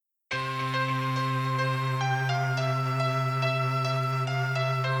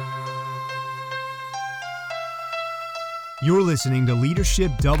You're listening to Leadership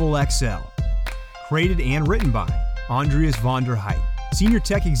XXL, created and written by Andreas von der Heit, Senior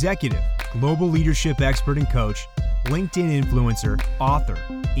Tech Executive, Global Leadership Expert and Coach, LinkedIn Influencer, Author,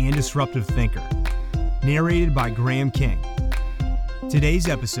 and Disruptive Thinker. Narrated by Graham King. Today's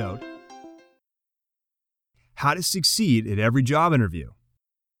episode: How to Succeed at Every Job Interview.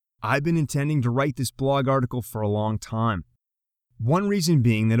 I've been intending to write this blog article for a long time. One reason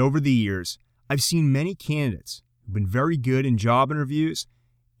being that over the years, I've seen many candidates who've been very good in job interviews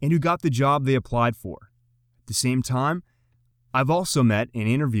and who got the job they applied for. At the same time, I've also met and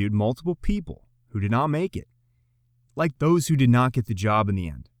interviewed multiple people who did not make it, like those who did not get the job in the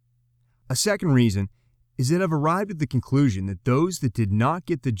end. A second reason is that I've arrived at the conclusion that those that did not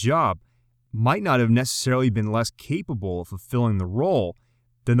get the job might not have necessarily been less capable of fulfilling the role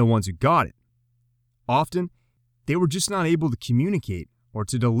than the ones who got it. Often, they were just not able to communicate or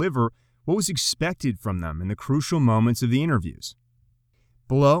to deliver what was expected from them in the crucial moments of the interviews.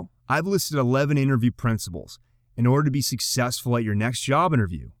 Below, I've listed 11 interview principles in order to be successful at your next job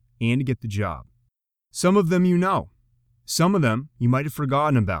interview and to get the job. Some of them you know. Some of them you might have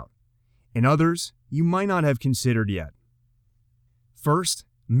forgotten about, and others you might not have considered yet. First,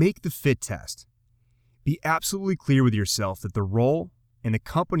 make the fit test. Be absolutely clear with yourself that the role and the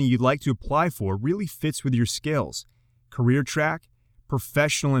company you'd like to apply for really fits with your skills, career track,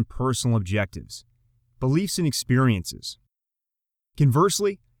 professional and personal objectives, beliefs and experiences.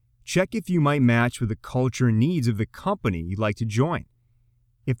 Conversely, check if you might match with the culture and needs of the company you'd like to join.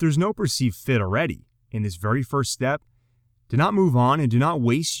 If there's no perceived fit already in this very first step, do not move on and do not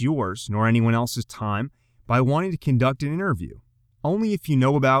waste yours nor anyone else's time by wanting to conduct an interview. Only if you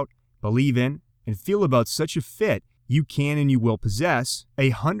know about, believe in, and feel about such a fit, you can and you will possess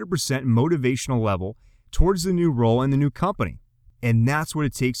a 100% motivational level towards the new role and the new company. And that's what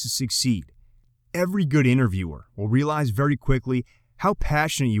it takes to succeed. Every good interviewer will realize very quickly how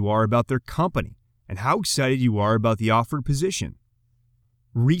passionate you are about their company and how excited you are about the offered position.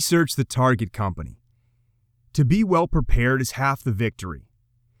 Research the target company. To be well prepared is half the victory.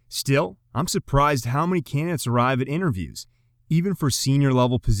 Still, I'm surprised how many candidates arrive at interviews, even for senior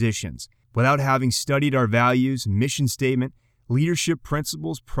level positions, without having studied our values, mission statement, leadership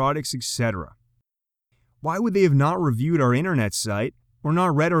principles, products, etc. Why would they have not reviewed our internet site or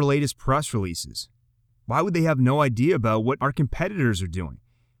not read our latest press releases? Why would they have no idea about what our competitors are doing,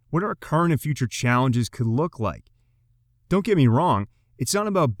 what our current and future challenges could look like? Don't get me wrong, it's not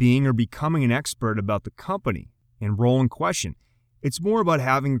about being or becoming an expert about the company and role in question. It's more about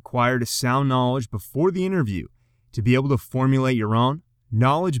having acquired a sound knowledge before the interview to be able to formulate your own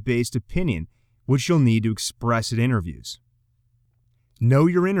knowledge-based opinion, which you'll need to express at interviews. Know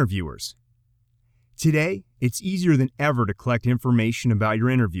your interviewers. Today, it's easier than ever to collect information about your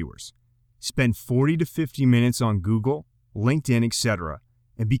interviewers. Spend 40 to 50 minutes on Google, LinkedIn, etc.,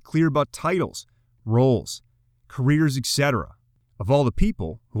 and be clear about titles, roles, careers, etc. of all the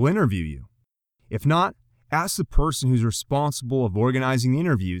people who interview you. If not, ask the person who's responsible of organizing the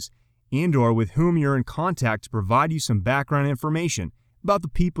interviews and/or with whom you're in contact to provide you some background information about the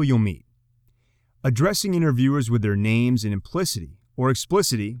people you'll meet. Addressing interviewers with their names in implicity or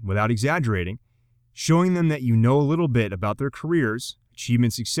explicity without exaggerating, showing them that you know a little bit about their careers,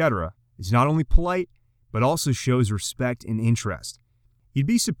 achievements, etc., is not only polite, but also shows respect and interest. You'd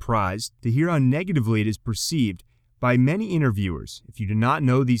be surprised to hear how negatively it is perceived by many interviewers if you do not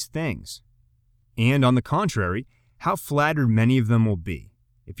know these things. And on the contrary, how flattered many of them will be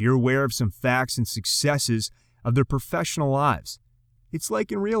if you're aware of some facts and successes of their professional lives. It's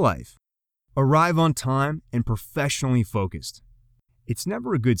like in real life. Arrive on time and professionally focused. It's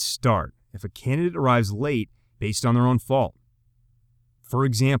never a good start if a candidate arrives late based on their own fault. For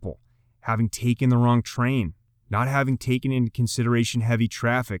example, having taken the wrong train, not having taken into consideration heavy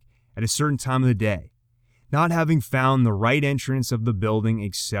traffic at a certain time of the day, not having found the right entrance of the building,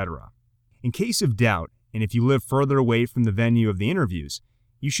 etc. In case of doubt, and if you live further away from the venue of the interviews,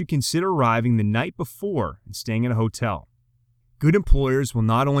 you should consider arriving the night before and staying at a hotel. Good employers will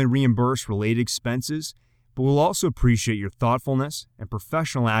not only reimburse related expenses, but will also appreciate your thoughtfulness and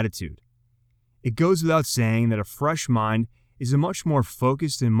professional attitude. It goes without saying that a fresh mind is a much more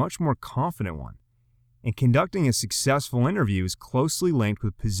focused and much more confident one, and conducting a successful interview is closely linked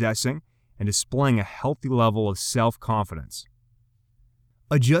with possessing and displaying a healthy level of self-confidence.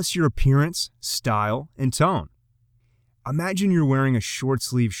 Adjust your appearance, style, and tone. Imagine you're wearing a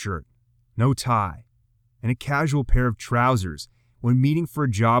short-sleeve shirt, no tie, and a casual pair of trousers when meeting for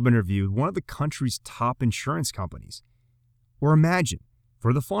a job interview with one of the country's top insurance companies. Or imagine,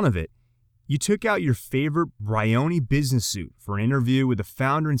 for the fun of it, you took out your favorite Brioni business suit for an interview with the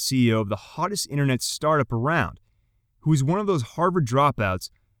founder and CEO of the hottest internet startup around, who is one of those Harvard dropouts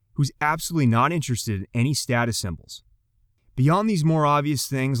who's absolutely not interested in any status symbols. Beyond these more obvious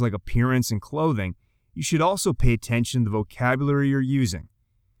things like appearance and clothing, you should also pay attention to the vocabulary you're using.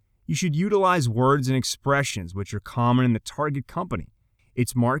 You should utilize words and expressions which are common in the target company,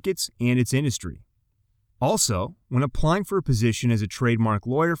 its markets, and its industry. Also, when applying for a position as a trademark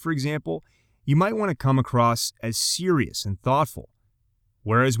lawyer, for example, you might want to come across as serious and thoughtful.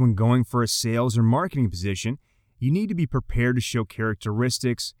 Whereas when going for a sales or marketing position, you need to be prepared to show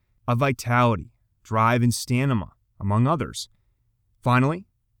characteristics of vitality, drive, and stamina, among others. Finally,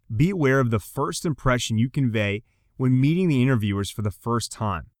 be aware of the first impression you convey when meeting the interviewers for the first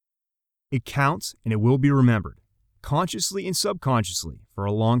time. It counts and it will be remembered, consciously and subconsciously, for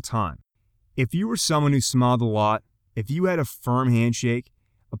a long time. If you were someone who smiled a lot, if you had a firm handshake,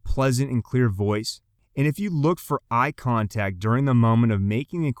 a pleasant and clear voice, and if you looked for eye contact during the moment of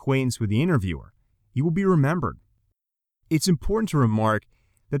making acquaintance with the interviewer, you will be remembered. It's important to remark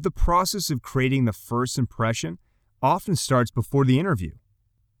that the process of creating the first impression often starts before the interview,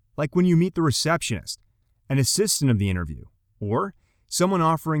 like when you meet the receptionist, an assistant of the interview, or someone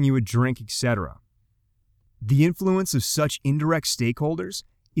offering you a drink, etc. The influence of such indirect stakeholders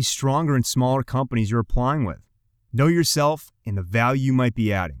is stronger in smaller companies you're applying with. Know yourself and the value you might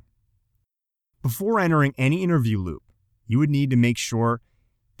be adding. Before entering any interview loop, you would need to make sure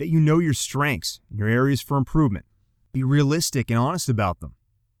that you know your strengths and your areas for improvement. Be realistic and honest about them.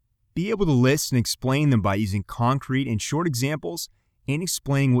 Be able to list and explain them by using concrete and short examples and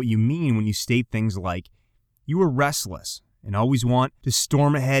explaining what you mean when you state things like, you are restless and always want to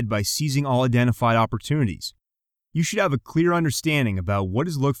storm ahead by seizing all identified opportunities. You should have a clear understanding about what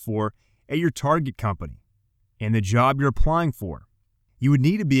is looked for at your target company and the job you're applying for. You would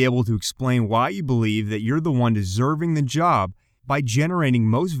need to be able to explain why you believe that you're the one deserving the job by generating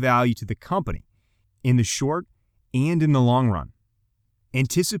most value to the company in the short and in the long run.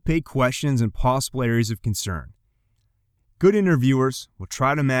 Anticipate questions and possible areas of concern. Good interviewers will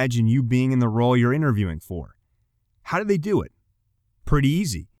try to imagine you being in the role you're interviewing for. How do they do it? Pretty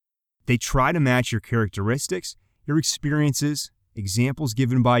easy. They try to match your characteristics, your experiences, examples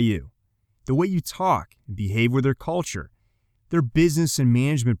given by you, the way you talk and behave with their culture, their business and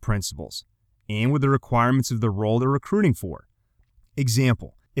management principles, and with the requirements of the role they're recruiting for.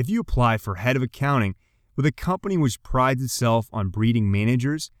 Example, if you apply for head of accounting with a company which prides itself on breeding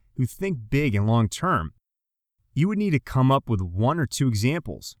managers who think big and long term, you would need to come up with 1 or 2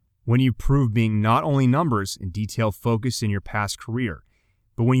 examples when you prove being not only numbers and detail focused in your past career,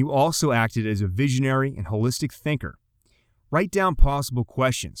 but when you also acted as a visionary and holistic thinker. Write down possible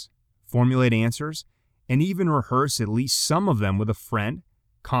questions, formulate answers, and even rehearse at least some of them with a friend,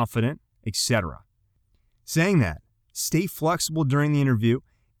 confidant, etc. Saying that, stay flexible during the interview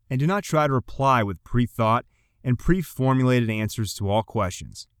and do not try to reply with pre-thought and pre-formulated answers to all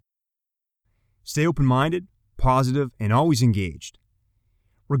questions. Stay open-minded, positive, and always engaged.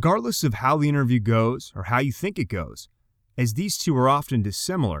 Regardless of how the interview goes or how you think it goes, as these two are often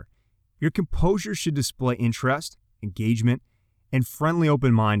dissimilar, your composure should display interest, engagement, and friendly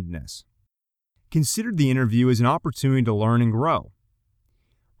open-mindedness. Consider the interview as an opportunity to learn and grow.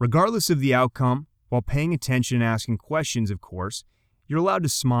 Regardless of the outcome, while paying attention and asking questions, of course, you're allowed to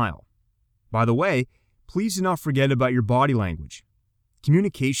smile. By the way, please do not forget about your body language.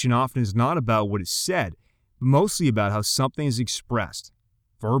 Communication often is not about what is said, but mostly about how something is expressed,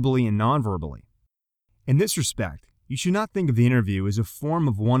 verbally and non-verbally. In this respect, you should not think of the interview as a form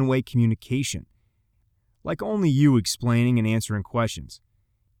of one-way communication, like only you explaining and answering questions.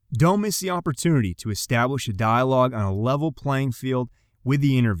 Don't miss the opportunity to establish a dialogue on a level playing field with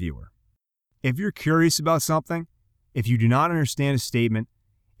the interviewer. If you're curious about something, if you do not understand a statement,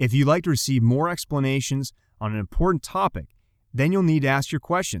 if you'd like to receive more explanations on an important topic, then you'll need to ask your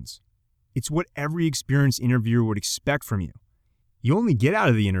questions. It's what every experienced interviewer would expect from you. You only get out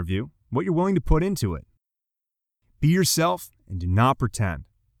of the interview what you're willing to put into it. Be yourself and do not pretend.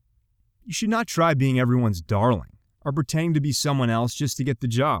 You should not try being everyone's darling or pretending to be someone else just to get the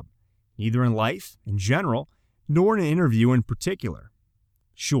job, neither in life, in general, nor in an interview in particular.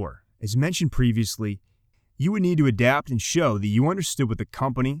 Sure, as mentioned previously, you would need to adapt and show that you understood what the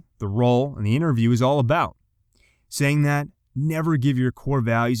company, the role, and the interview is all about. Saying that, never give your core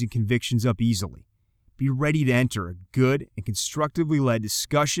values and convictions up easily. Be ready to enter a good and constructively led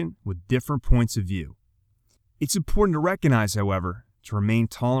discussion with different points of view. It's important to recognize, however, to remain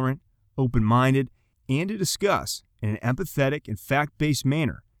tolerant, open-minded, and to discuss in an empathetic and fact-based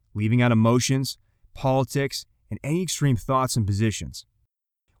manner, leaving out emotions, politics, and any extreme thoughts and positions.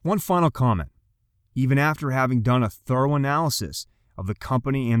 One final comment. Even after having done a thorough analysis of the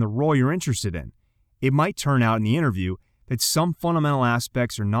company and the role you're interested in, It might turn out in the interview that some fundamental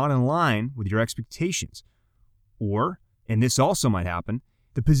aspects are not in line with your expectations. Or, and this also might happen,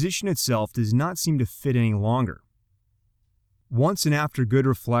 the position itself does not seem to fit any longer. Once and after good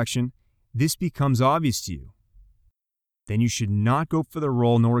reflection, this becomes obvious to you. Then you should not go for the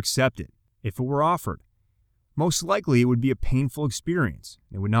role nor accept it if it were offered. Most likely it would be a painful experience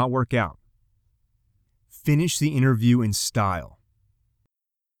and it would not work out. Finish the interview in style.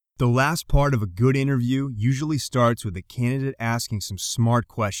 The last part of a good interview usually starts with the candidate asking some smart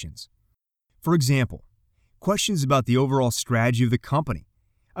questions. For example, questions about the overall strategy of the company,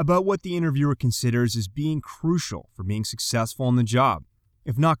 about what the interviewer considers as being crucial for being successful in the job,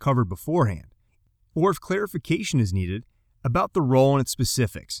 if not covered beforehand, or if clarification is needed, about the role and its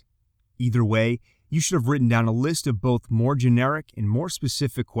specifics. Either way, you should have written down a list of both more generic and more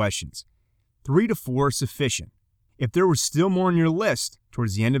specific questions. 3 to 4 are sufficient. If there was still more on your list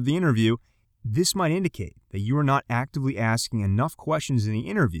towards the end of the interview, this might indicate that you are not actively asking enough questions in the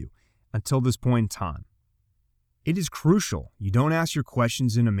interview until this point in time. It is crucial you don't ask your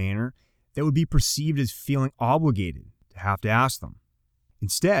questions in a manner that would be perceived as feeling obligated to have to ask them.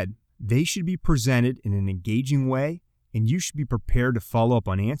 Instead, they should be presented in an engaging way, and you should be prepared to follow up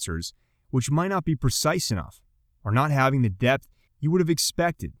on answers which might not be precise enough or not having the depth you would have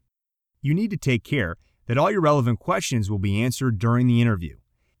expected. You need to take care that all your relevant questions will be answered during the interview.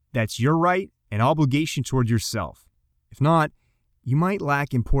 That's your right and obligation toward yourself. If not, you might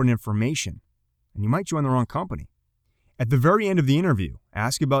lack important information and you might join the wrong company. At the very end of the interview,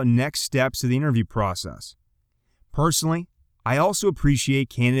 ask about next steps of the interview process. Personally, I also appreciate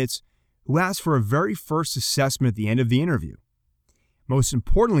candidates who ask for a very first assessment at the end of the interview. Most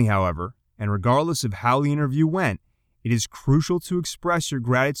importantly, however, and regardless of how the interview went, it is crucial to express your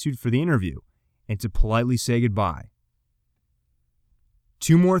gratitude for the interview and to politely say goodbye.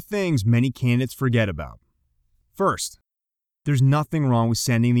 2 more things many candidates forget about. First, there's nothing wrong with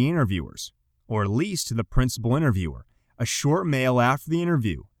sending the interviewers, or at least to the principal interviewer, a short mail after the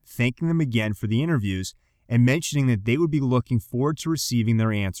interview, thanking them again for the interviews and mentioning that they would be looking forward to receiving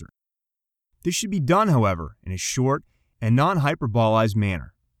their answer. This should be done, however, in a short and non-hyperbolized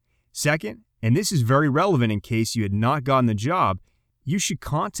manner. Second, and this is very relevant in case you had not gotten the job, you should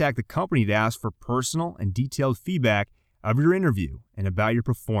contact the company to ask for personal and detailed feedback of your interview and about your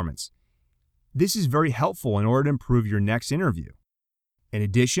performance. This is very helpful in order to improve your next interview. In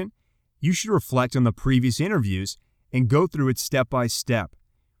addition, you should reflect on the previous interviews and go through it step by step,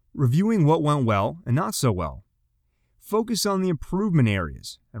 reviewing what went well and not so well. Focus on the improvement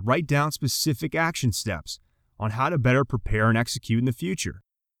areas and write down specific action steps on how to better prepare and execute in the future.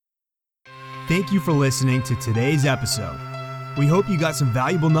 Thank you for listening to today's episode. We hope you got some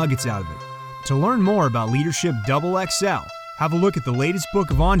valuable nuggets out of it. To learn more about Leadership XXL, have a look at the latest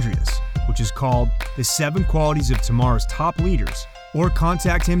book of Andreas, which is called The 7 Qualities of Tomorrow's Top Leaders, or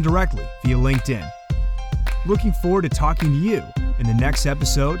contact him directly via LinkedIn. Looking forward to talking to you in the next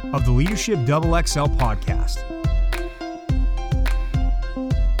episode of the Leadership XXL podcast.